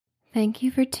Thank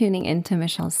you for tuning into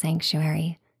Michelle's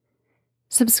Sanctuary.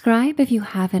 Subscribe if you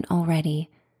haven't already,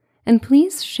 and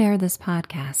please share this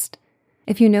podcast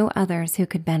if you know others who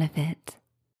could benefit.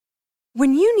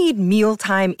 When you need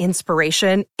mealtime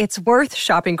inspiration, it's worth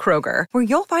shopping Kroger, where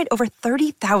you'll find over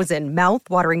 30,000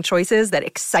 mouth-watering choices that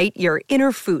excite your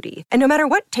inner foodie. And no matter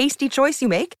what tasty choice you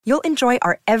make, you'll enjoy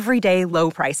our everyday low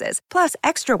prices, plus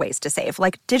extra ways to save,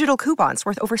 like digital coupons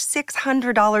worth over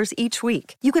 $600 each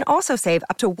week. You can also save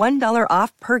up to $1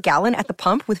 off per gallon at the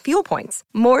pump with fuel points.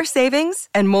 More savings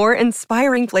and more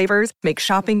inspiring flavors make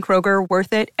shopping Kroger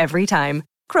worth it every time.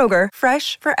 Kroger,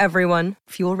 fresh for everyone.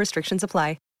 Fuel restrictions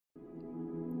apply.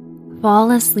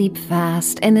 Fall asleep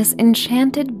fast in this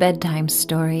enchanted bedtime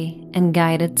story and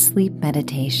guided sleep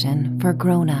meditation for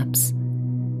grown-ups.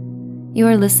 You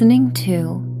are listening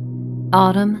to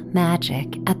Autumn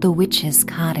Magic at the Witch's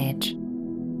Cottage,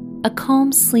 a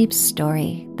calm sleep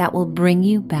story that will bring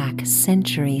you back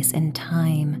centuries in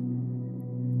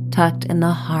time. Tucked in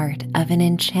the heart of an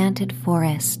enchanted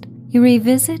forest, you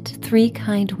revisit three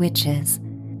kind witches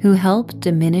who help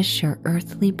diminish your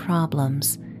earthly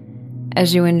problems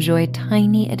as you enjoy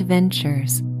tiny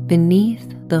adventures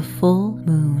beneath the full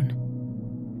moon.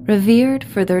 Revered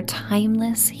for their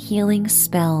timeless healing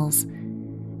spells,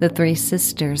 the three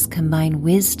sisters combine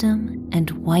wisdom and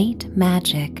white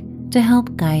magic to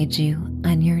help guide you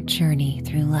on your journey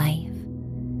through life.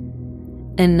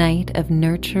 A night of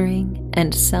nurturing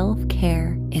and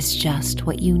self-care is just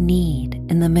what you need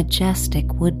in the majestic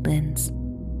woodlands.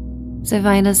 So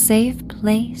find a safe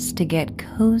place to get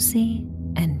cozy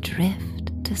and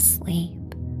drift to sleep.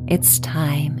 It's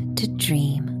time to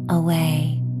dream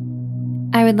away.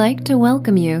 I would like to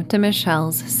welcome you to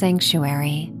Michelle's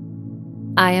Sanctuary.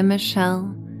 I am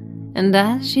Michelle, and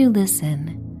as you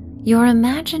listen, your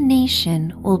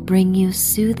imagination will bring you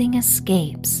soothing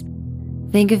escapes.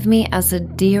 Think of me as a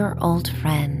dear old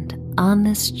friend on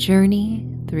this journey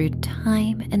through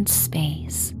time and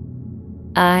space.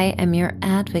 I am your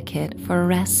advocate for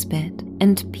respite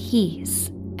and peace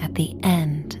at the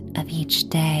end of each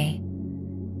day.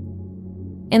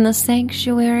 In the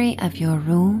sanctuary of your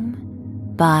room,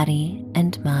 body,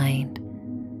 and mind,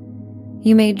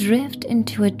 you may drift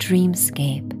into a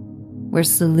dreamscape where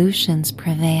solutions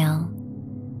prevail,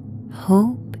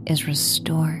 hope is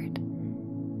restored,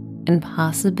 and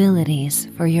possibilities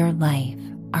for your life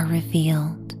are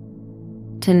revealed.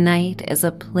 Tonight is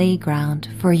a playground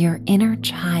for your inner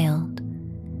child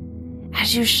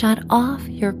as you shut off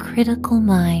your critical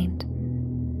mind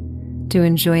to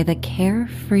enjoy the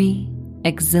carefree,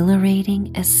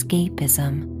 exhilarating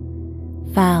escapism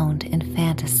found in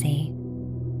fantasy.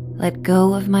 Let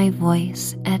go of my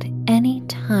voice at any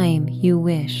time you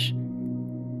wish.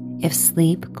 If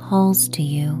sleep calls to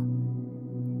you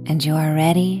and you are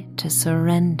ready to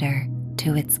surrender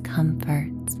to its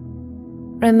comforts,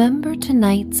 remember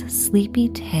tonight's sleepy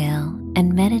tale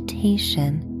and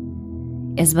meditation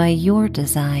is by your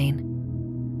design,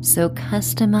 so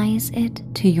customize it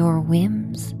to your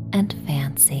whims and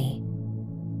fancy.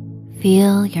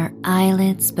 Feel your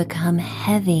eyelids become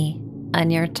heavy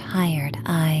on your tired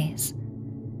eyes,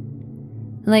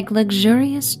 like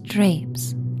luxurious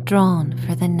drapes drawn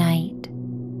for the night.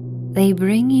 They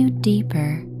bring you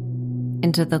deeper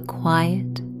into the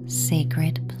quiet,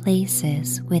 sacred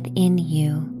places within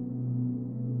you.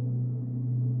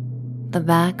 The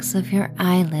backs of your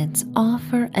eyelids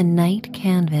offer a night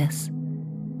canvas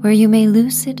where you may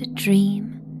lucid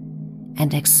dream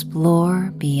and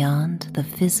explore beyond the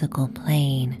physical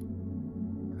plane.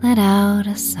 Let out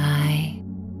a sigh,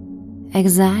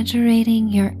 exaggerating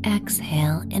your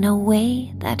exhale in a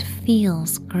way that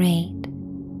feels great.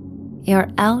 Your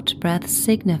out-breath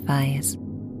signifies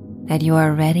that you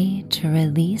are ready to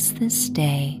release this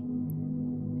day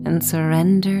and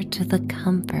surrender to the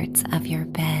comforts of your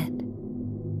bed.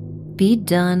 Be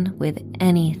done with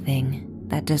anything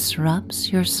that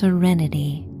disrupts your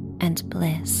serenity and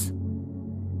bliss.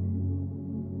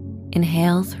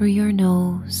 Inhale through your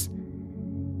nose,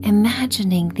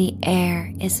 imagining the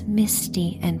air is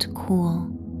misty and cool.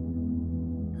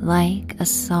 Like a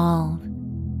salve,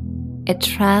 it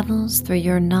travels through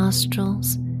your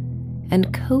nostrils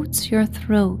and coats your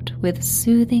throat with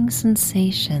soothing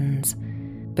sensations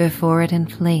before it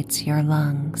inflates your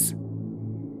lungs.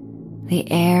 The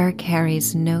air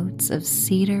carries notes of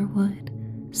cedarwood,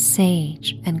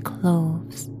 sage, and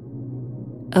cloves.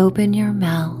 Open your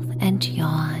mouth and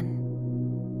yawn.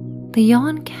 The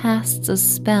yawn casts a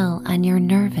spell on your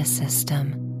nervous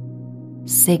system,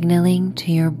 signaling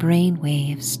to your brain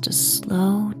waves to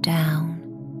slow down.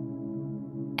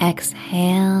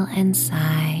 Exhale and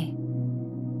sigh,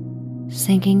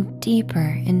 sinking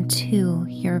deeper into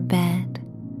your bed.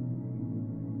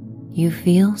 You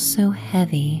feel so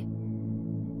heavy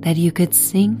that you could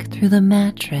sink through the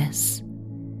mattress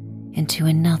into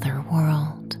another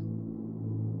world.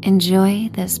 Enjoy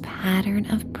this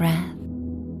pattern of breath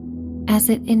as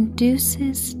it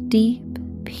induces deep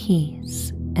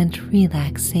peace and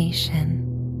relaxation.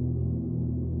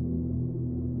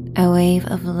 A wave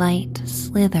of light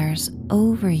slithers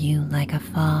over you like a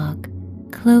fog,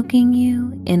 cloaking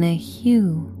you in a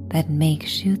hue that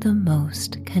makes you the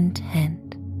most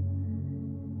content.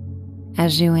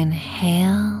 As you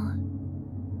inhale,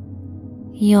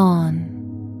 yawn,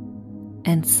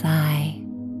 and sigh,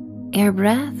 your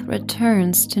breath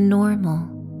returns to normal.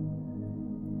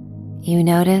 You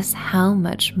notice how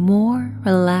much more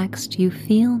relaxed you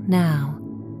feel now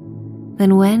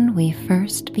than when we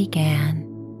first began.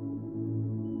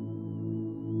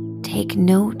 Take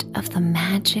note of the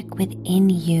magic within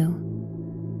you.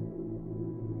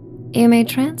 You may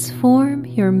transform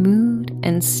your mood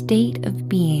and state of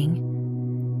being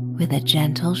with a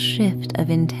gentle shift of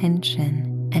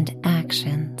intention and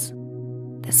actions.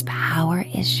 This power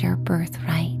is your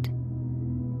birthright.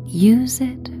 Use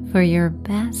it for your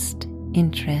best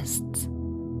interests.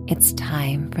 It's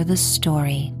time for the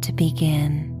story to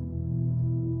begin.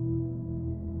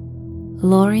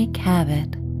 Laurie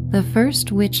Cabot, the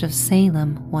first witch of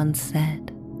Salem, once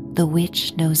said, "The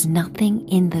witch knows nothing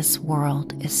in this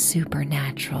world is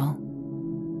supernatural.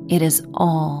 It is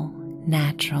all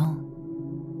natural."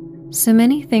 So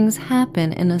many things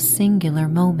happen in a singular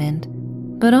moment,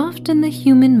 but often the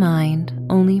human mind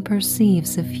only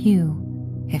perceives a few,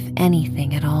 if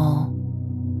anything at all.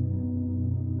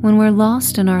 When we're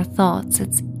lost in our thoughts,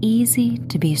 it's easy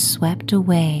to be swept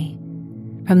away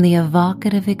from the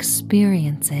evocative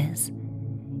experiences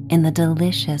in the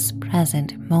delicious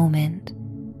present moment.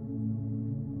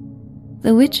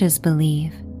 The witches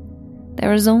believe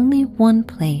there is only one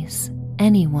place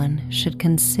anyone should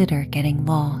consider getting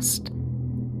lost: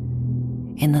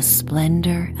 in the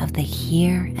splendor of the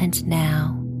here and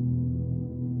now.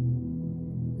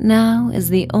 Now is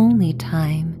the only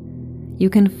time you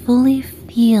can fully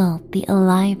feel the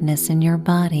aliveness in your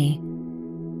body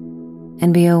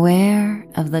and be aware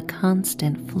of the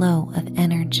constant flow of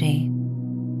energy.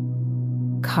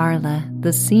 Carla,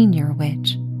 the senior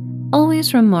witch,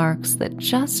 always remarks that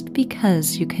just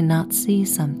because you cannot see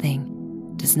something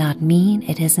does not mean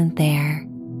it isn't there.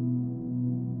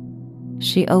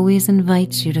 She always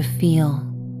invites you to feel,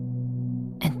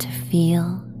 and to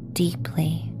feel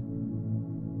deeply.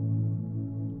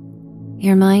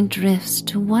 Your mind drifts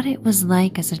to what it was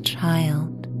like as a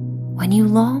child, when you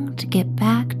longed to get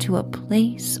back to a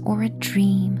place or a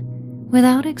dream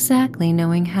without exactly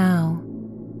knowing how.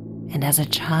 And as a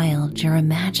child, your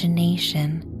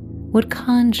imagination would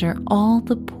conjure all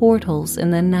the portals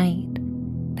in the night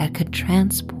that could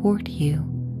transport you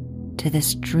to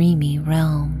this dreamy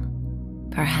realm.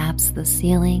 Perhaps the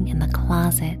ceiling in the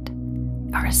closet,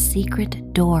 or a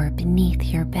secret door beneath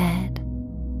your bed.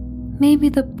 Maybe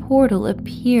the portal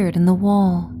appeared in the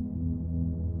wall,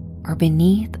 or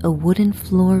beneath a wooden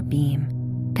floor beam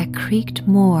that creaked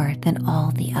more than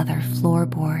all the other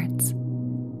floorboards.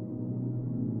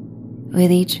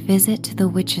 With each visit to the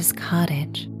witch's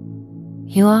cottage,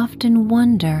 you often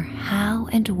wonder how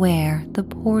and where the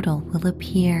portal will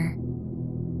appear.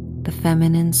 The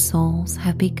feminine souls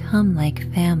have become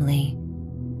like family.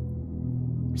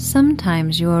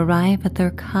 Sometimes you arrive at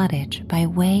their cottage by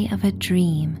way of a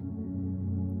dream.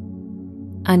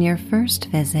 On your first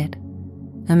visit,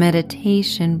 a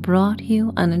meditation brought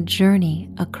you on a journey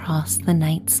across the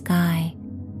night sky,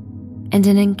 and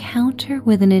an encounter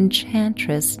with an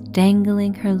enchantress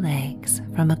dangling her legs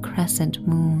from a crescent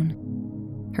moon.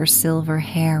 Her silver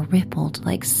hair rippled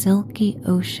like silky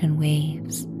ocean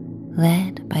waves,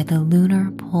 led by the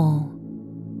lunar pull.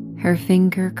 Her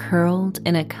finger curled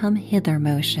in a come-hither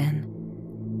motion,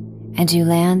 and you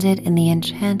landed in the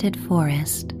enchanted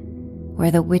forest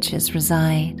where the witches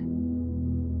reside.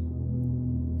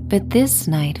 But this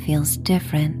night feels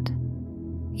different.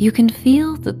 You can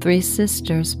feel the three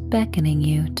sisters beckoning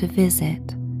you to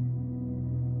visit,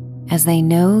 as they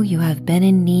know you have been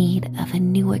in need of a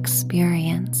new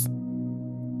experience.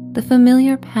 The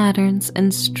familiar patterns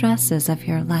and stresses of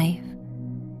your life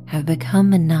have become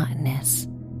monotonous,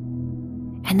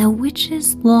 and the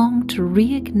witches long to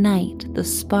reignite the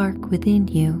spark within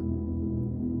you,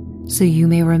 so you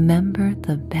may remember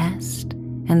the best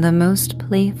and the most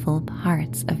playful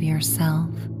parts of yourself.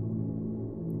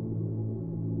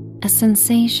 A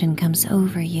sensation comes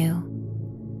over you,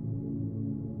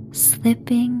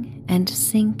 slipping and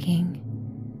sinking.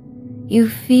 You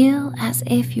feel as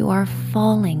if you are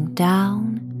falling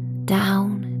down,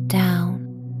 down,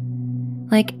 down,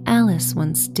 like Alice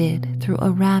once did through a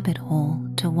rabbit hole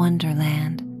to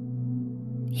Wonderland.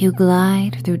 You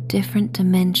glide through different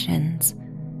dimensions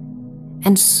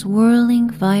and swirling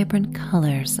vibrant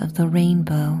colors of the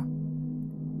rainbow.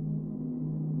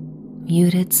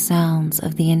 Muted sounds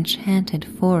of the enchanted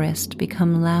forest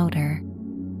become louder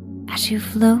as you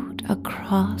float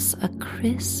across a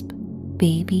crisp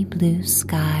baby blue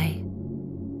sky.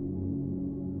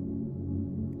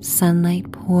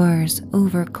 Sunlight pours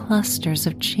over clusters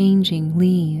of changing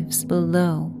leaves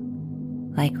below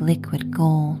like liquid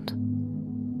gold.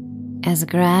 As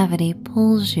gravity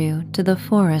pulls you to the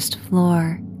forest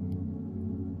floor,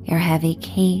 your heavy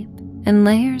cape and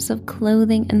layers of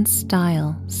clothing and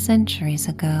style centuries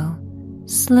ago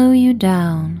slow you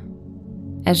down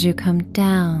as you come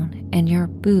down and your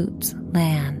boots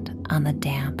land on the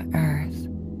damp earth.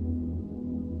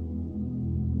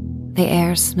 The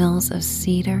air smells of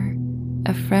cedar,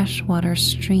 a freshwater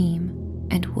stream,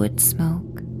 and wood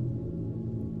smoke.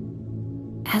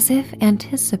 As if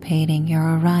anticipating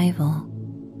your arrival,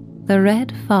 the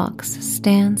red fox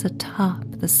stands atop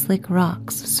the slick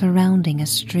rocks surrounding a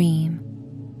stream.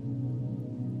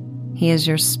 He is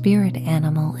your spirit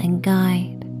animal and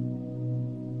guide,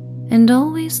 and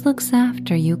always looks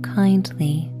after you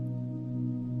kindly.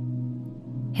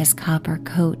 His copper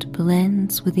coat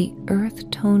blends with the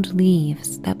earth-toned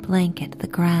leaves that blanket the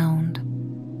ground.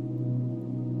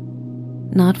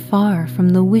 Not far from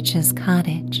the witch's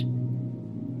cottage,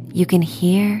 you can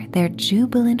hear their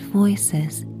jubilant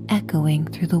voices echoing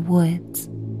through the woods.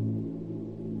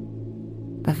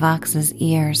 The fox's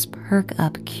ears perk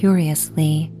up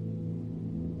curiously,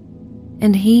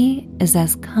 and he is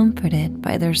as comforted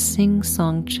by their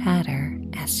sing-song chatter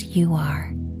as you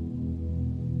are.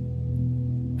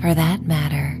 For that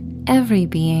matter, every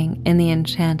being in the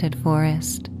enchanted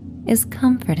forest is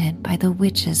comforted by the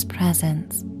witch's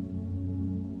presence.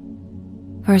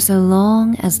 For so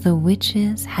long as the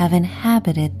witches have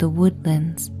inhabited the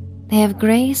woodlands, they have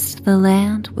graced the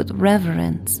land with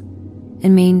reverence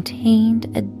and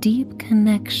maintained a deep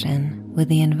connection with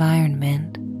the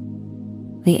environment.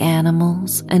 The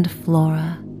animals and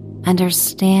flora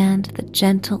understand the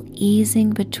gentle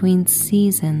easing between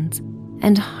seasons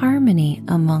and harmony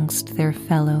amongst their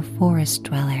fellow forest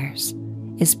dwellers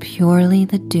is purely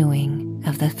the doing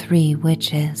of the three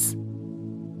witches.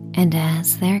 And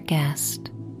as their guest,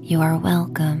 you are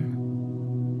welcome.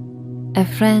 A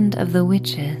friend of the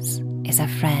witches is a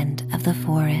friend of the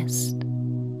forest.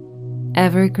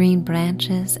 Evergreen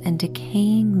branches and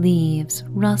decaying leaves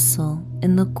rustle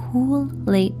in the cool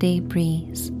late-day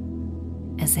breeze,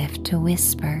 as if to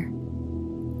whisper,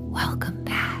 "Welcome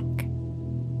back."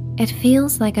 It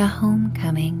feels like a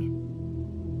homecoming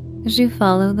as you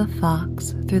follow the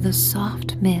fox through the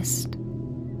soft mist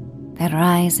that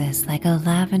rises like a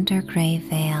lavender gray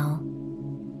veil.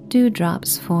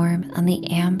 Dewdrops form on the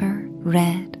amber,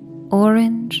 red,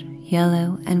 orange,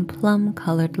 yellow, and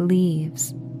plum-colored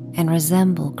leaves and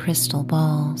resemble crystal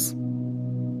balls.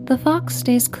 The fox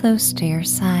stays close to your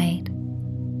side,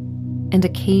 and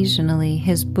occasionally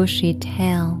his bushy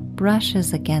tail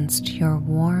brushes against your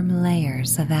warm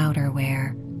layers of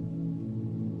outerwear.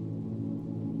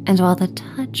 And while the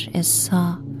touch is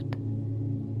soft,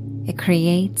 it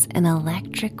creates an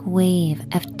electric wave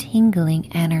of tingling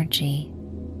energy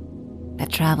that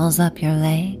travels up your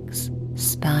legs,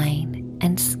 spine,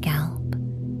 and scalp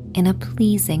in a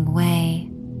pleasing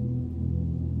way.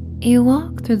 You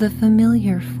walk through the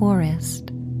familiar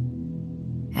forest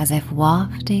as if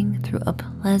wafting through a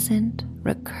pleasant,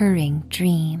 recurring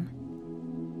dream.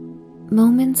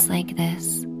 Moments like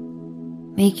this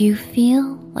make you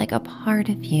feel like a part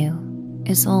of you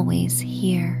is always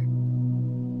here,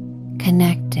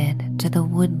 connected to the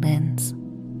woodlands,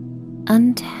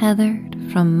 untethered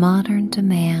from modern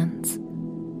demands,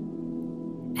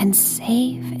 and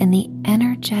safe in the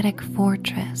energetic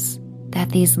fortress that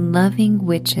these loving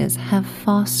witches have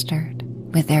fostered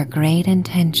with their great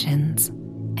intentions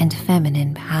and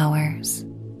feminine powers.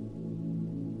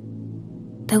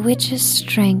 The witch's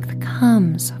strength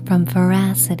comes from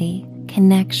veracity,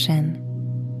 connection,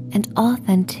 and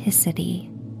authenticity.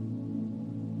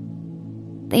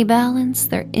 They balance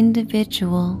their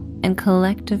individual and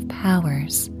collective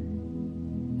powers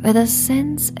with a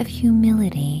sense of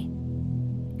humility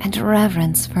and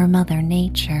reverence for Mother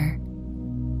Nature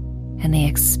and the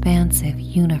expansive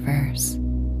universe.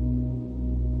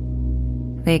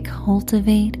 They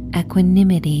cultivate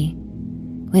equanimity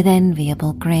with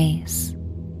enviable grace.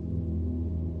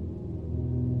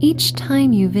 Each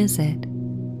time you visit,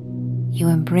 you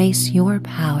embrace your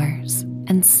powers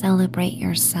and celebrate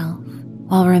yourself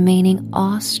while remaining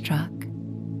awestruck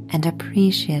and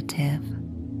appreciative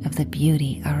of the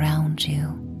beauty around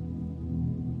you.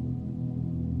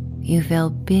 You feel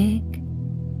big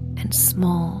and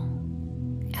small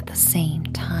at the same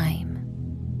time.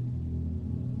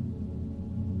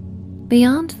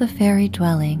 Beyond the fairy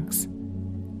dwellings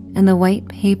and the white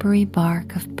papery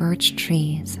bark of birch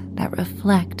trees that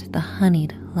reflect the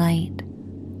honeyed light,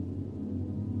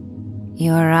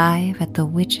 you arrive at the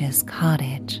witch's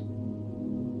cottage.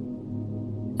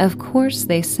 Of course,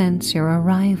 they sense your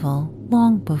arrival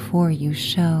long before you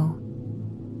show,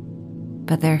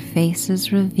 but their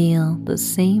faces reveal the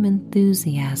same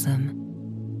enthusiasm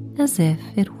as if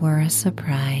it were a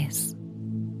surprise.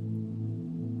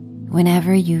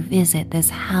 Whenever you visit this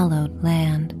hallowed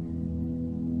land,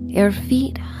 your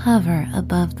feet hover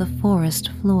above the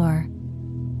forest floor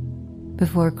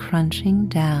before crunching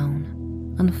down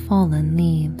on fallen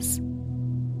leaves.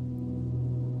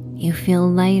 You feel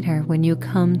lighter when you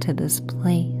come to this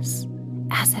place,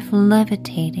 as if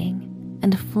levitating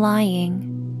and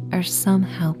flying are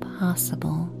somehow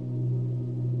possible.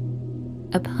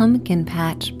 A pumpkin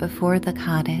patch before the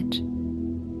cottage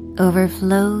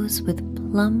overflows with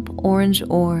plump orange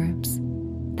orbs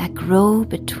that grow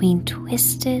between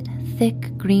twisted,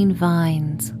 thick green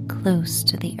vines close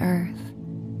to the earth.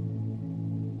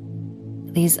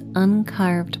 These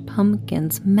uncarved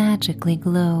pumpkins magically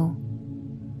glow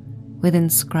with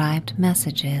inscribed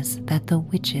messages that the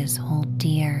witches hold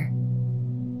dear.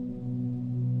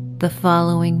 The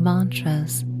following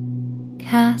mantras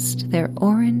cast their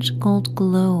orange gold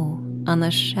glow on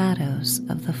the shadows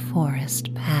of the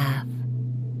forest path.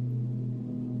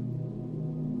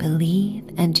 Believe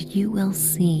and you will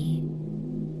see.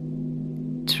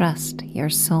 Trust your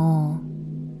soul.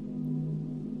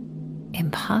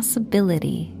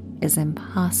 Impossibility is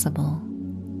impossible.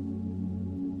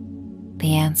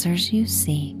 The answers you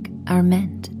seek are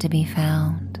meant to be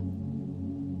found.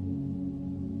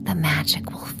 The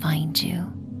magic will find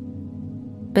you.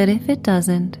 But if it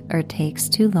doesn't or takes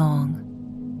too long,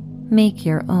 make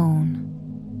your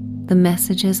own. The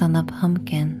messages on the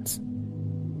pumpkins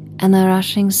and the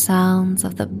rushing sounds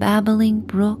of the babbling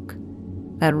brook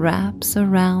that wraps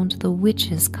around the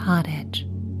witch's cottage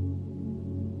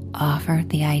offer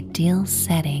the ideal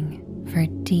setting for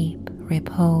deep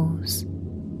repose.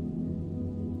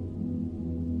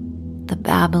 The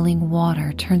babbling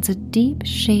water turns a deep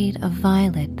shade of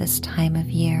violet this time of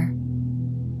year,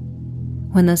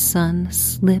 when the sun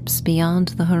slips beyond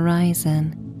the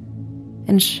horizon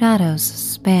and shadows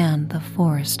span the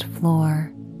forest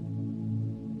floor.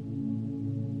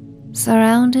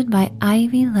 Surrounded by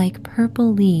ivy-like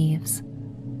purple leaves,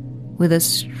 with a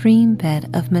stream bed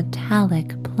of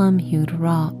metallic plum-hued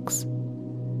rocks,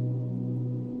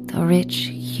 the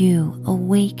rich hue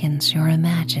awakens your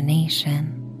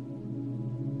imagination.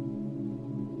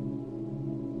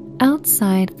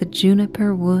 Outside the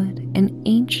juniper wood and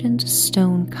ancient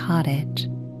stone cottage,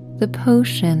 the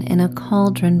potion in a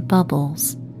cauldron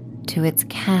bubbles to its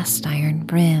cast iron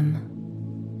brim.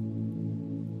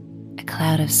 A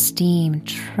cloud of steam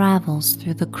travels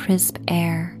through the crisp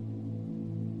air,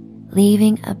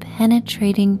 leaving a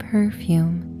penetrating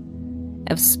perfume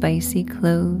of spicy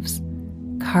cloves,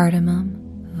 cardamom,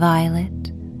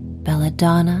 violet,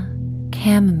 belladonna,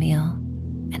 chamomile,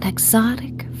 and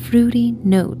exotic fruity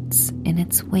notes in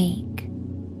its wake.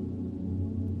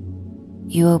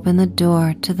 You open the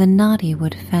door to the knotty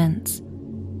wood fence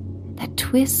that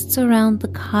twists around the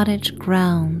cottage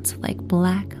grounds like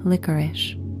black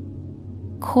licorice.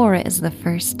 Cora is the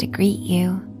first to greet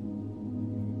you,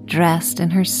 dressed in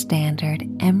her standard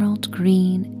emerald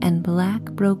green and black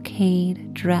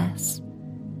brocade dress,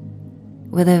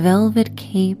 with a velvet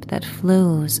cape that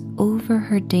flows over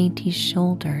her dainty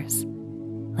shoulders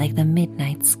like the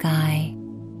midnight sky.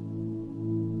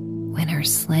 When her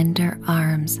slender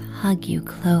arms hug you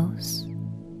close,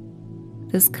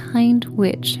 this kind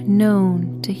witch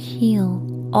known to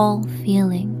heal all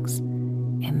feelings,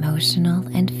 emotional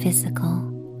and physical,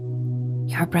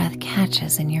 your breath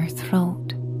catches in your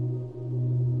throat.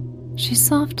 She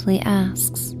softly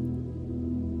asks,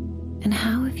 "And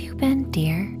how have you been,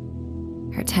 dear?"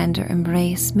 Her tender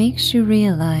embrace makes you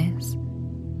realize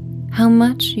how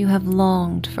much you have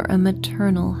longed for a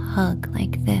maternal hug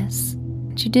like this,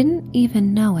 and you didn't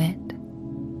even know it.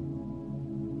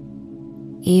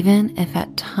 Even if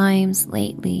at times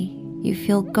lately you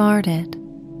feel guarded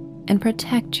and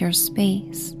protect your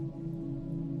space,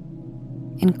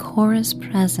 in Cora's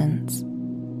presence,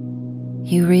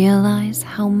 you realize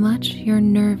how much your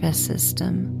nervous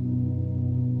system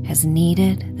has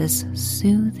needed this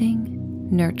soothing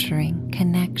nurturing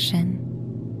connection.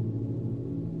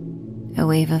 A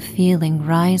wave of feeling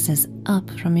rises up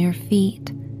from your feet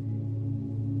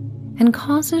and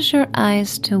causes your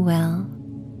eyes to well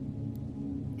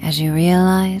as you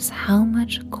realize how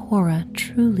much Cora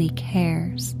truly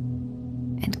cares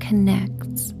and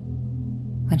connects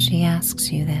when she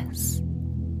asks you this.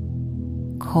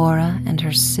 Cora and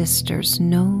her sisters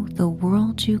know the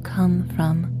world you come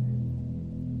from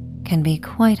can be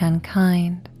quite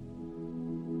unkind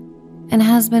and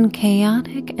has been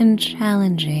chaotic and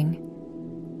challenging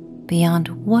beyond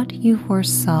what you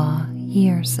foresaw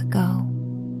years ago.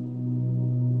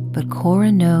 But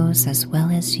Cora knows as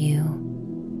well as you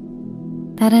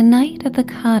that a night at the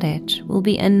cottage will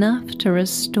be enough to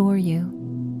restore you,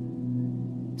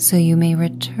 so you may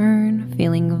return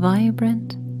feeling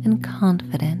vibrant and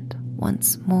confident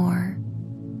once more.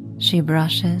 She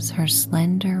brushes her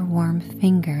slender, warm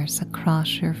fingers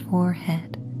across your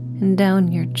forehead and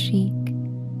down your cheek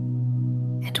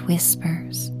and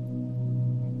whispers,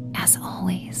 "As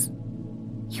always,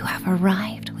 you have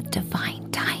arrived with divine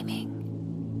timing."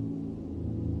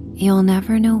 You'll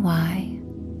never know why,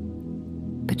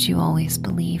 but you always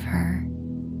believe her.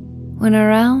 When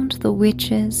around the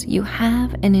witches, you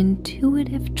have an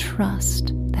intuitive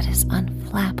trust that is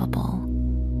unflappable.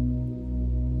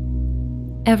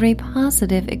 Every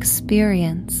positive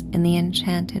experience in the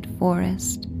enchanted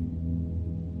forest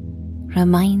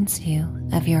reminds you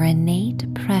of your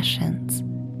innate prescience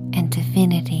and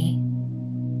divinity.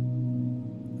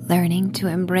 Learning to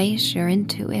embrace your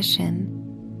intuition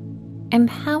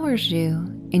empowers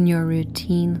you in your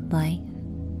routine life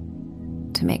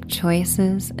to make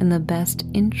choices in the best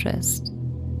interest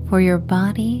for your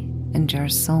body and your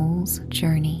soul's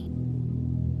journey.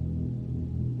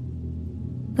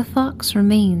 The fox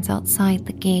remains outside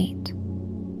the gate,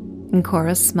 and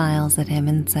Cora smiles at him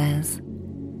and says,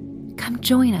 "Come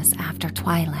join us after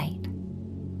twilight."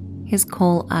 His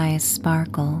coal eyes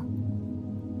sparkle,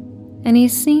 and he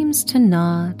seems to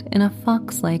nod in a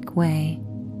fox-like way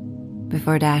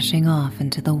before dashing off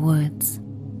into the woods.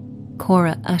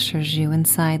 Cora ushers you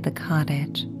inside the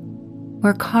cottage,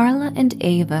 where Carla and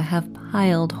Ava have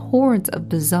piled hordes of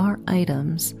bizarre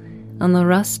items on the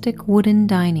rustic wooden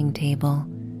dining table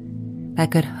that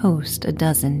could host a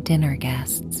dozen dinner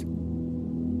guests.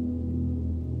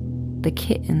 The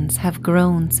kittens have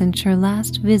grown since your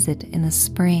last visit in the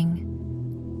spring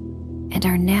and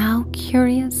are now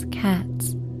curious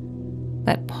cats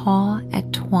that paw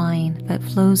at twine that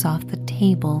flows off the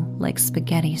table like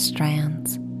spaghetti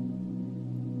strands.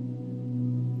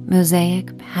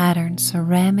 Mosaic patterned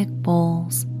ceramic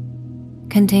bowls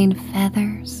contain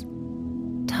feathers,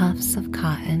 tufts of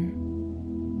cotton,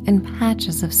 and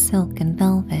patches of silk and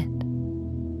velvet.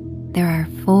 There are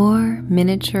 4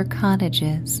 miniature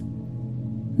cottages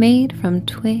made from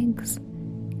twigs,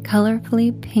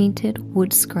 colorfully painted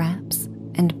wood scraps,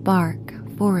 and bark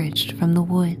foraged from the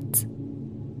woods.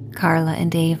 Carla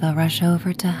and Ava rush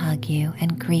over to hug you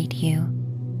and greet you.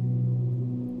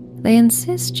 They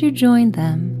insist you join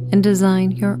them and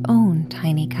design your own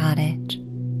tiny cottage.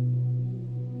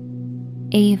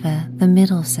 Ava, the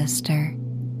middle sister,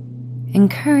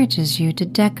 encourages you to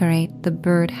decorate the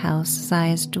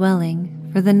birdhouse-sized dwelling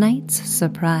for the night's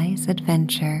surprise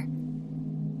adventure.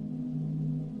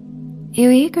 You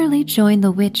eagerly join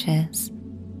the witches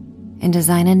and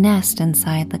design a nest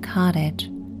inside the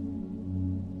cottage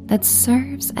that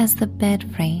serves as the bed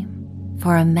frame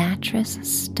for a mattress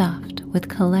stuffed with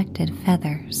collected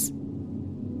feathers.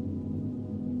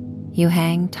 You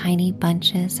hang tiny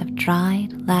bunches of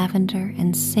dried lavender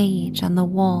and sage on the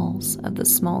walls of the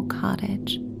small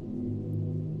cottage.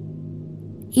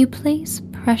 You place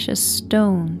precious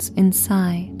stones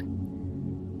inside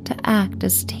to act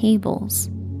as tables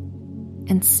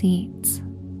and seats.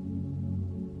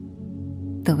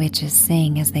 The witches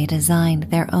sing as they designed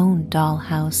their own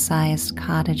dollhouse-sized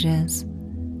cottages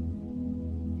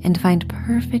and find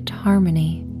perfect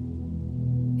harmony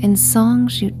in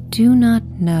songs you do not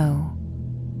know,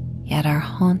 yet are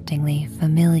hauntingly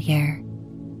familiar.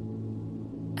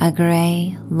 A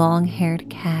gray, long-haired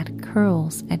cat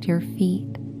curls at your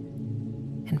feet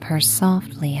and purrs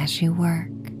softly as you work.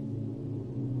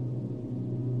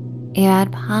 You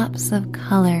add pops of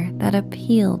color that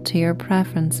appeal to your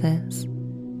preferences.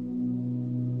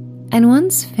 And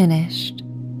once finished,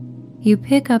 you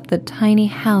pick up the tiny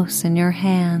house in your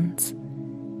hands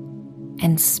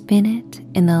and spin it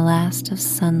in the last of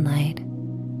sunlight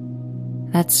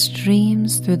that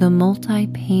streams through the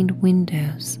multi-paned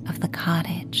windows of the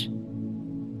cottage.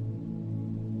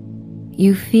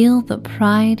 You feel the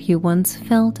pride you once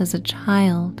felt as a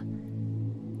child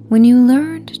when you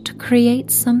learned to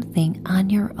create something on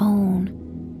your own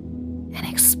and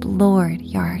explored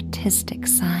your artistic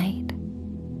side.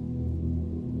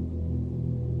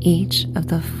 Each of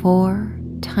the 4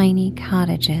 tiny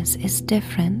cottages is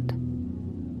different.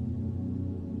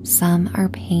 Some are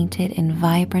painted in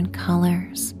vibrant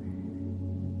colors,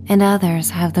 and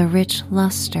others have the rich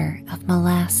luster of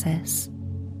molasses.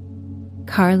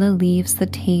 Carla leaves the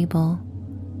table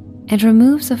and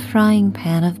removes a frying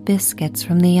pan of biscuits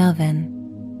from the oven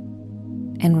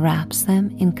and wraps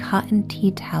them in cotton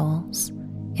tea towels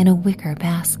in a wicker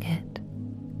basket.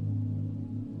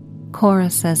 Cora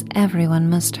says everyone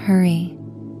must hurry,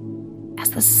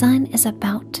 as the sun is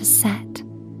about to set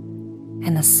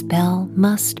and the spell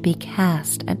must be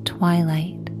cast at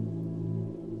twilight.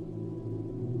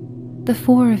 The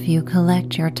 4 of you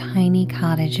collect your tiny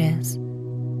cottages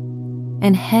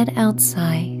and head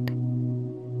outside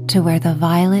to where the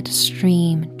violet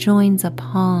stream joins a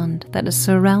pond that is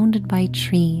surrounded by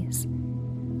trees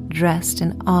dressed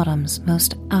in autumn's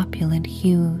most opulent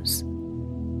hues.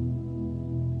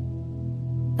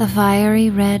 The fiery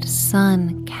red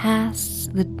sun casts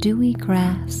the dewy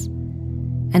grass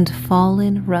and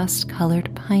fallen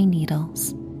rust-colored pine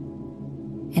needles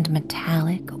and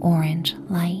metallic orange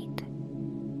light.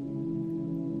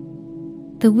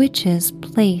 The witches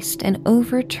placed an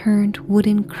overturned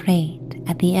wooden crate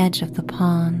at the edge of the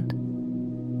pond.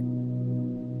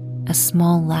 A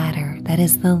small ladder that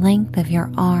is the length of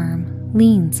your arm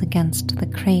leans against the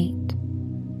crate.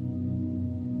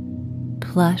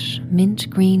 Plush mint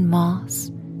green moss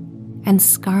and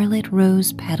scarlet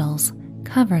rose petals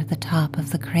cover the top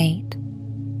of the crate.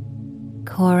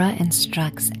 Cora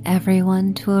instructs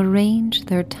everyone to arrange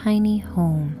their tiny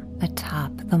home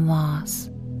atop the moss.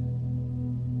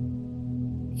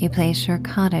 You place your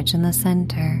cottage in the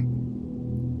center,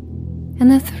 and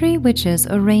the 3 witches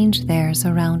arrange theirs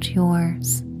around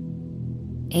yours.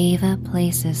 Ava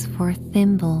places 4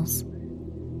 thimbles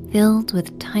filled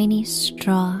with tiny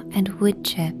straw and wood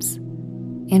chips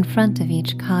in front of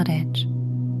each cottage,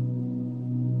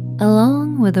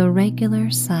 along with a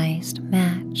regular-sized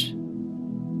match.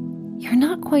 You're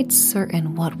not quite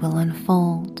certain what will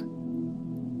unfold,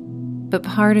 but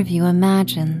part of you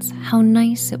imagines how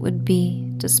nice it would be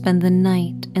to spend the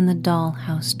night in the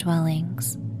dollhouse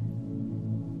dwellings.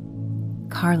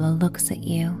 Carla looks at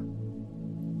you,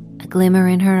 a glimmer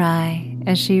in her eye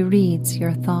as she reads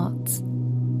your thoughts.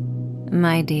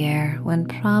 My dear, when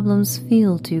problems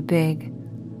feel too big,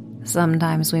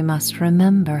 sometimes we must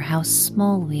remember how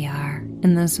small we are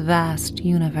in this vast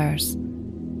universe.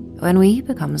 When we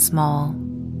become small,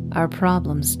 our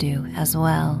problems do as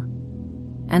well.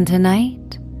 And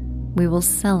tonight, we will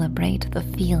celebrate the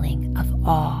feeling of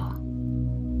awe.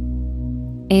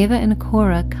 Ava and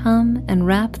Cora come and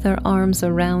wrap their arms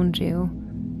around you,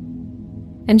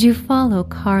 and you follow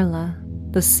Carla,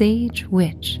 the sage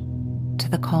witch, to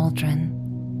the cauldron.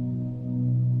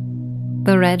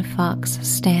 The red fox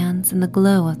stands in the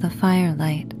glow of the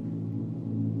firelight,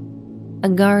 a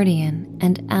guardian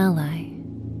and ally.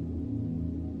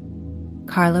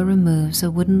 Carla removes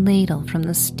a wooden ladle from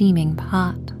the steaming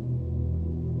pot.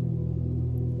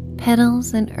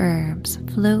 Petals and herbs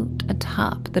float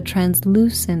atop the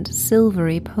translucent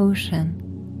silvery potion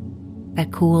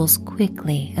that cools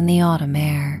quickly in the autumn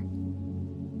air.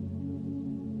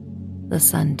 The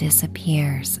sun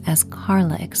disappears as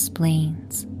Carla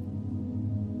explains.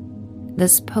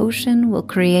 This potion will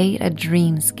create a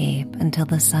dreamscape until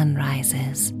the sun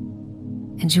rises,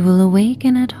 and you will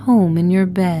awaken at home in your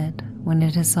bed when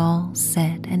it is all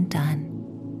said and done.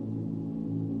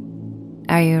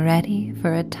 Are you ready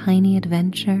for a tiny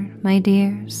adventure, my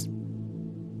dears?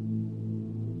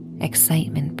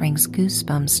 Excitement brings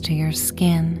goosebumps to your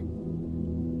skin,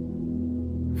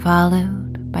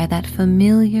 followed by that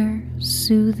familiar,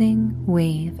 soothing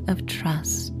wave of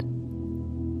trust.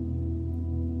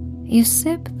 You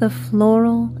sip the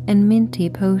floral and minty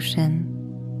potion,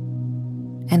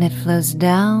 and it flows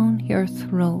down your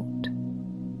throat,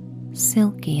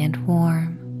 silky and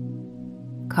warm.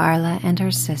 Carla and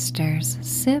her sisters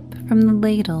sip from the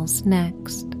ladles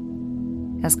next,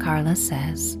 as Carla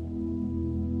says,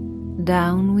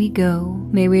 "Down we go,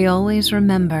 may we always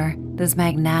remember this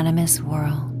magnanimous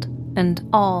world and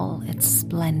all its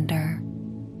splendor.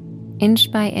 Inch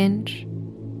by inch,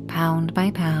 pound by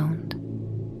pound,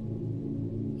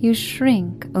 you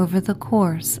shrink over the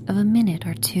course of a minute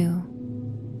or 2.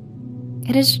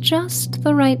 It is just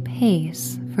the right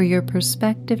pace for your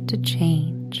perspective to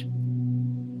change.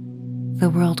 The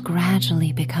world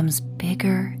gradually becomes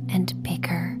bigger and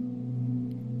bigger,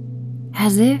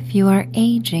 as if you are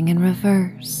aging in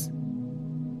reverse.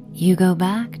 You go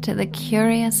back to the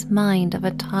curious mind of a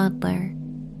toddler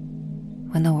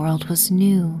when the world was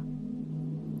new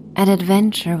and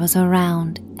adventure was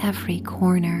around every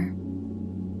corner.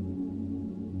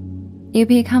 You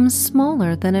become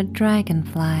smaller than a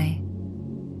dragonfly.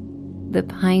 The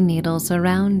pine needles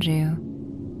around you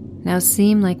now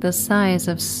seem like the size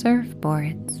of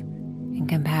surfboards in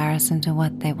comparison to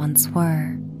what they once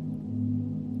were.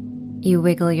 You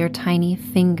wiggle your tiny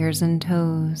fingers and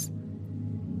toes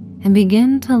and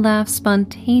begin to laugh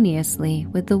spontaneously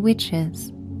with the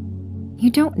witches. You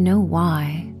don't know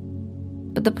why,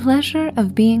 but the pleasure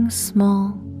of being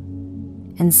small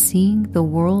and seeing the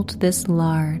world this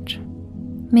large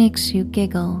makes you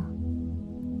giggle.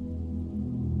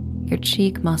 Your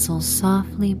cheek muscles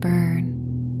softly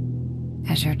burn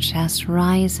as your chest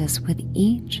rises with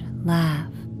each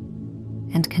laugh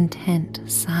and content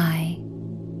sigh.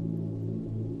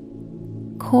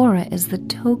 Cora is the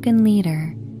token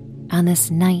leader on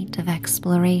this night of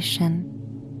exploration,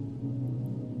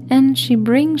 and she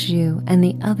brings you and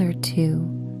the other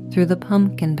two through the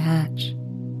pumpkin patch.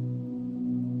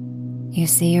 You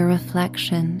see your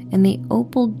reflection in the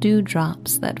opal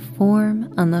dewdrops that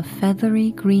form on the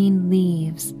feathery green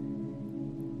leaves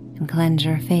and cleanse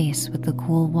your face with the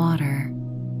cool water.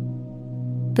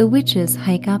 The witches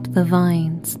hike up the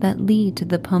vines that lead to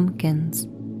the pumpkins,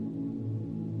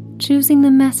 choosing the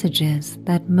messages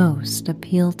that most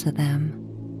appeal to them.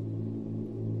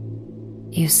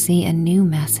 You see a new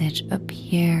message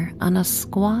appear on a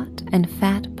squat and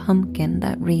fat pumpkin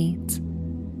that reads,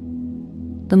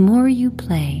 "The more you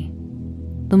play,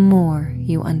 the more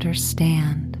you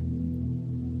understand."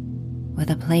 With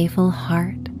a playful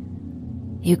heart,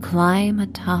 you climb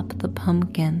atop the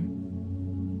pumpkin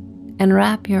and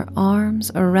wrap your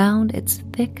arms around its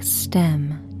thick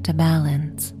stem to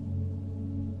balance.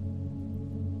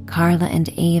 Carla and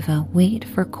Ava wait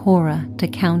for Cora to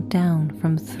count down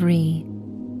from 3.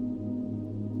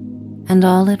 And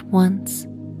all at once,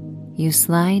 you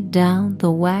slide down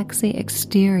the waxy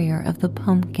exterior of the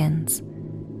pumpkins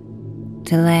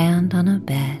to land on a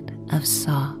bed of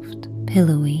soft,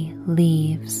 pillowy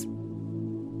leaves.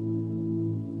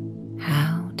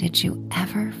 How did you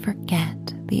ever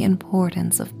forget the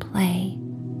importance of play?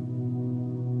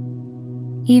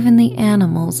 Even the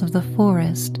animals of the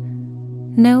forest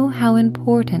know how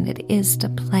important it is to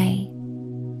play,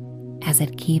 as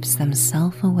it keeps them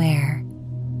self-aware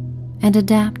and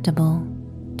adaptable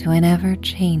to an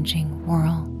ever-changing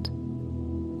world.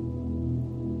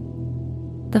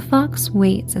 The fox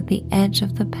waits at the edge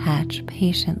of the patch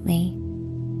patiently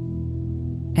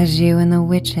as you and the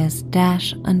witches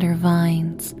dash under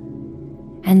vines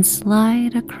and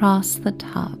slide across the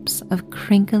tops of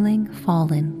crinkling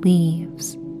fallen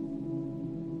leaves.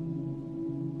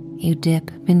 You dip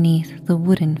beneath the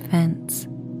wooden fence.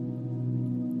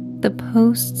 The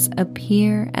posts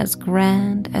appear as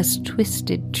grand as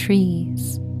twisted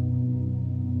trees.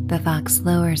 The fox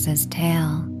lowers his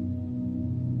tail,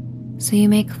 so you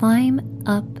may climb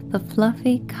up the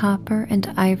fluffy copper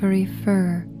and ivory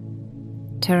fur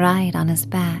to ride on his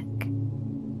back.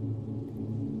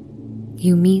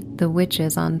 You meet the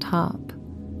witches on top,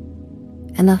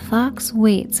 and the fox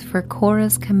waits for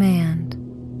Cora's command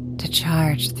to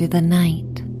charge through the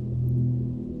night.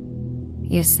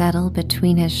 You settle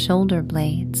between his shoulder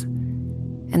blades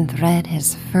and thread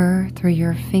his fur through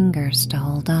your fingers to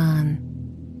hold on.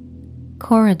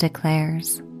 Cora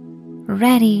declares,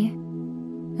 "Ready,"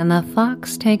 and the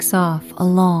fox takes off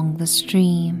along the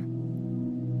stream.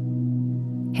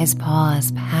 His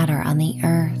paws patter on the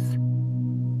earth,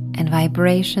 and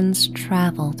vibrations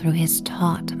travel through his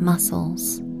taut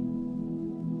muscles.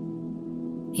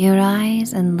 You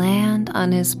rise and land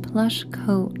on his plush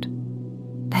coat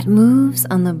that moves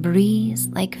on the breeze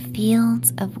like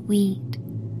fields of wheat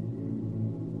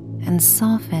and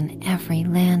soften every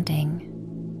landing.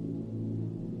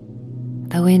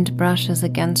 The wind brushes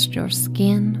against your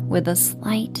skin with a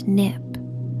slight nip,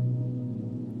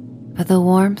 but the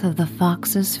warmth of the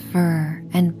fox's fur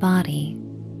and body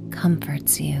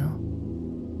comforts you.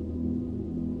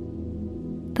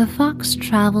 The fox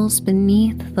travels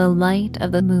beneath the light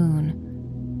of the moon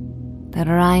that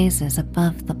rises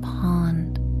above the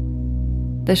pond,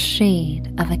 the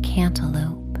shade of a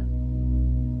cantaloupe.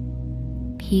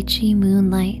 Peachy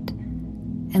moonlight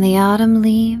and the autumn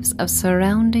leaves of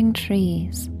surrounding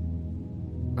trees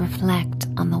reflect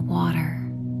on the water.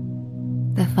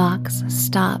 The fox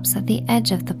stops at the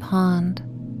edge of the pond,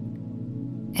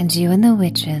 and you and the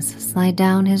witches slide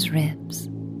down his ribs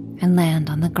and land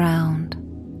on the ground.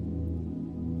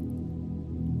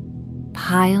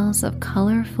 Piles of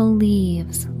colorful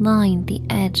leaves line the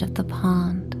edge of the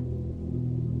pond.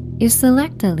 You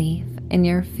select a leaf in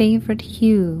your favorite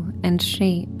hue and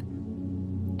shape,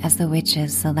 as the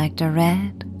witches select a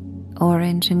red,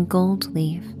 orange, and gold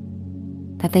leaf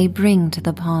that they bring to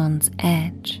the pond's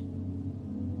edge.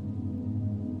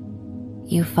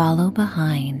 You follow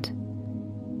behind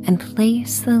and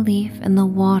place the leaf in the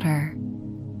water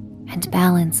and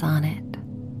balance on it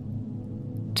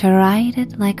to ride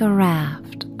it like a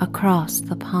raft across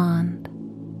the pond.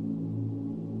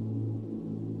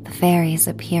 The fairies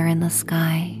appear in the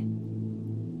sky,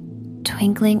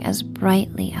 twinkling as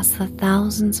brightly as the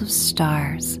thousands of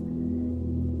stars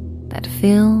that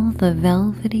fill the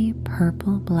velvety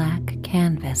purple-black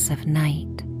canvas of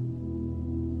night.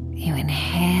 You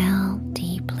inhale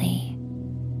deeply,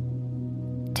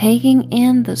 taking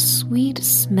in the sweet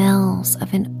smells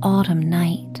of an autumn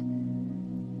night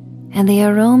and the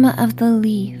aroma of the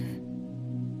leaf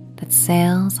that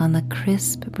sails on the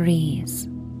crisp breeze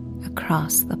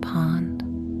across the pond.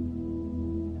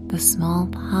 The small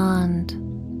pond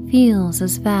feels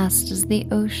as vast as the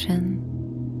ocean.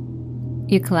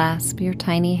 You clasp your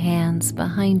tiny hands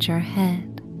behind your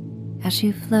head as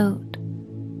you float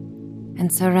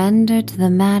and surrender to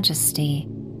the majesty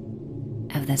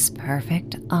of this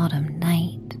perfect autumn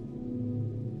night.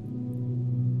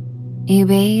 You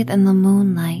bathe in the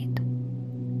moonlight,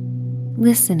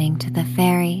 listening to the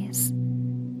fairies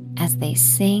as they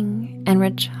sing and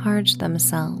recharge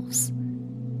themselves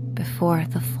before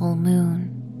the full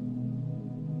moon.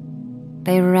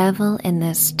 They revel in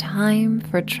this time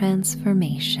for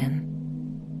transformation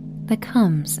that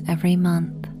comes every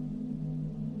month.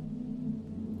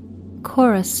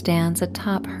 Cora stands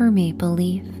atop her maple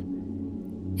leaf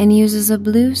and uses a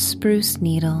blue spruce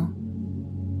needle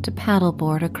to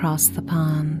paddleboard across the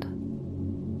pond.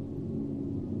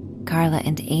 Carla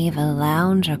and Ava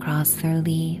lounge across their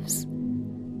leaves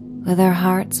with their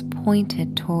hearts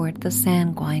pointed toward the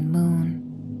sanguine moon.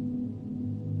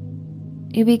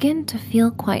 You begin to feel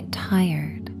quite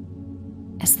tired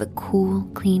as the cool,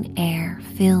 clean air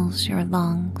fills your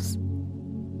lungs.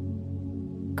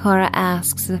 Cora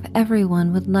asks if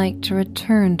everyone would like to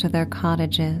return to their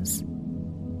cottages,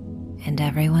 and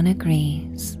everyone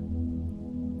agrees.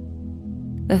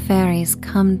 The fairies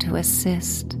come to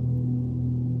assist.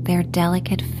 Their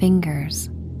delicate fingers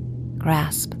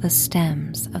grasp the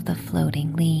stems of the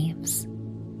floating leaves.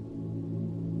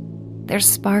 Their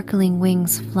sparkling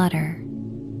wings flutter,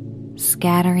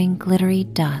 scattering glittery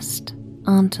dust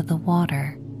onto the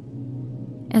water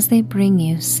as they bring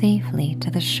you safely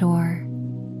to the shore.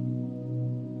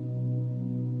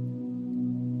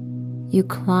 You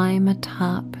climb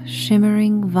atop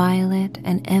shimmering violet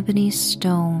and ebony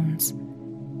stones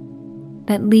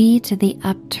that lead to the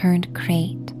upturned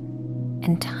crate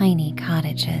and tiny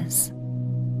cottages.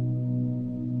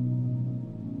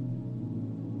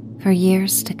 For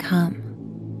years to come,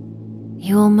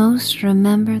 you will most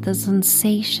remember the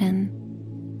sensation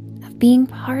of being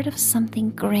part of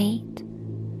something great,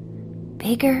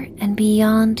 bigger and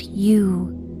beyond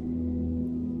you,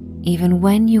 even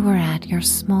when you were at your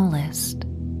smallest.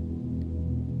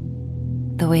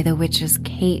 The way the witches'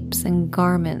 capes and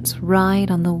garments ride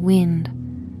on the wind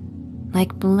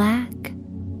like black,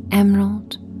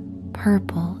 emerald,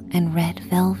 purple, and red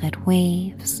velvet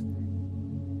waves,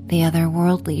 the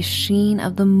otherworldly sheen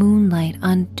of the moonlight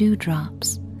on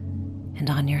dewdrops and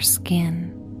on your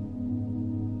skin.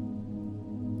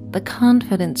 The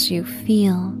confidence you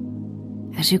feel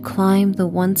as you climb the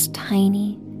once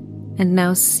tiny and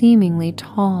now seemingly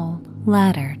tall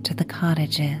ladder to the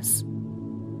cottages.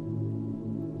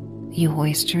 You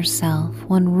hoist yourself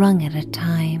one rung at a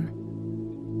time,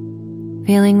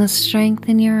 feeling the strength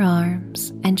in your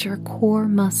arms and your core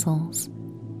muscles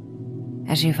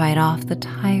as you fight off the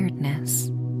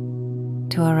tiredness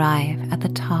to arrive at the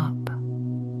top.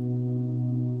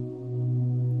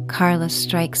 Carla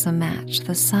strikes a match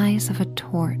the size of a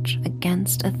torch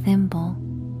against a thimble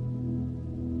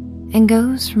and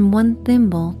goes from one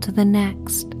thimble to the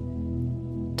next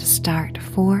to start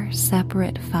 4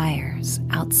 separate fires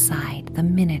outside the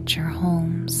miniature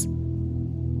homes.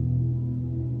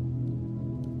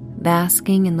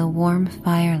 Basking in the warm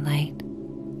firelight,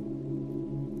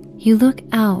 you look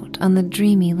out on the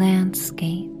dreamy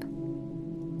landscape.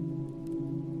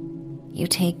 You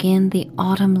take in the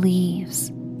autumn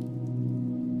leaves,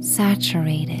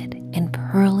 saturated in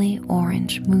pearly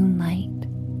orange moonlight.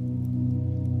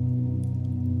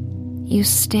 You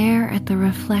stare at the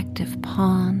reflective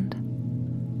pond,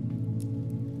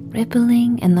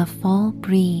 rippling in the fall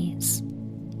breeze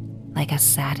like a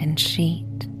satin sheet.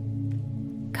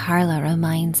 Carla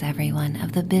reminds everyone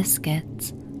of the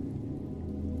biscuits,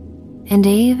 and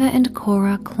Ava and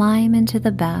Cora climb into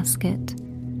the basket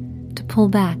pull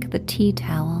back the tea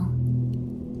towel.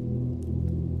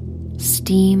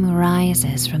 Steam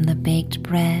rises from the baked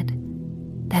bread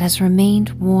that has remained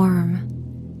warm.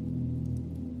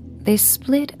 They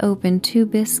split open 2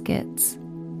 biscuits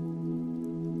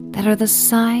that are the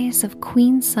size of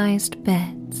queen-sized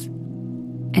beds,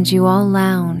 and you all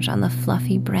lounge on the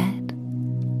fluffy bread,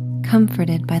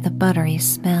 comforted by the buttery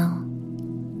smell.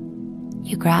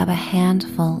 You grab a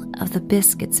handful of the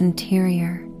biscuit's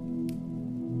interior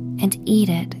and eat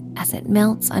it as it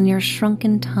melts on your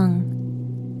shrunken tongue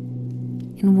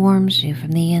and warms you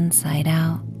from the inside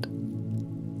out.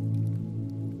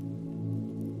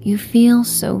 You feel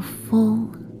so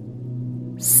full,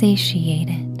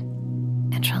 satiated,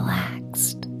 and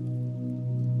relaxed.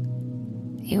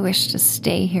 You wish to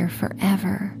stay here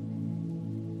forever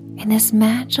in this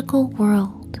magical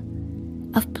world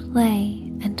of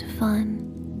play and fun.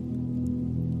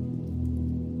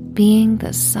 Being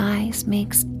this size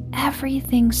makes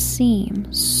everything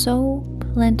seem so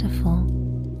plentiful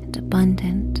and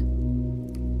abundant.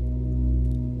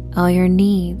 All your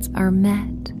needs are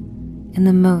met in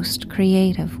the most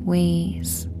creative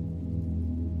ways.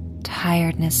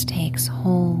 Tiredness takes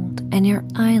hold and your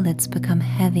eyelids become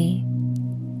heavy.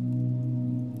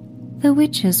 The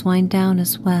witches wind down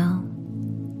as well,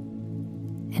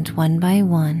 and one by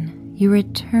one you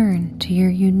return to your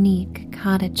unique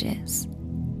cottages.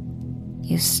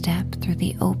 You step through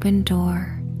the open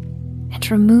door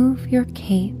and remove your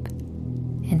cape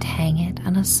and hang it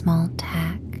on a small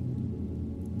tack.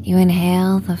 You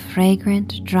inhale the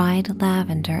fragrant dried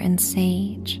lavender and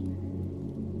sage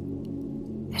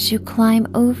as you climb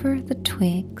over the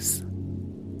twigs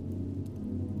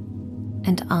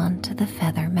and onto the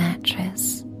feather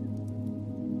mattress.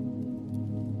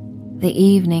 The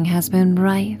evening has been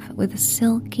rife with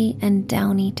silky and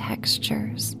downy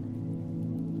textures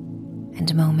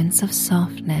and moments of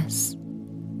softness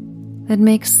that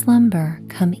make slumber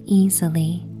come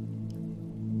easily.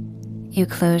 You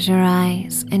close your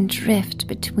eyes and drift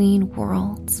between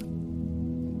worlds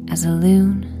as a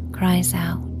loon cries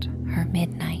out her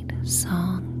midnight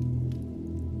song.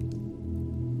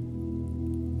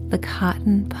 The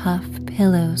cotton puff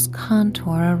pillows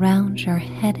contour around your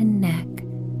head and neck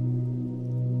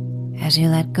as you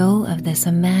let go of this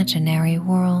imaginary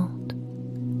world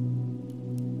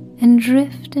and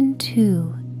drift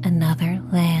into another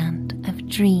land of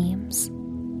dreams,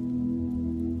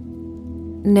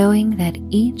 knowing that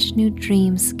each new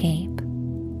dreamscape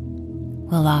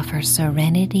will offer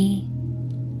serenity,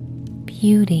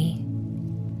 beauty,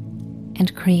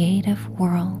 and creative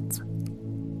worlds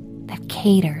that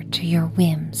cater to your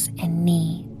whims and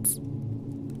needs.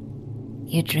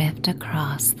 You drift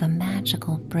across the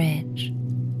magical bridge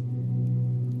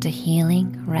to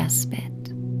healing respite,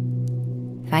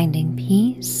 finding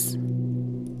peace,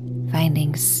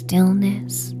 finding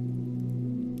stillness,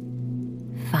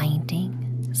 finding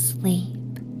sleep.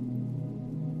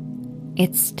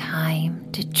 It's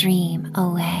time to dream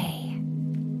away.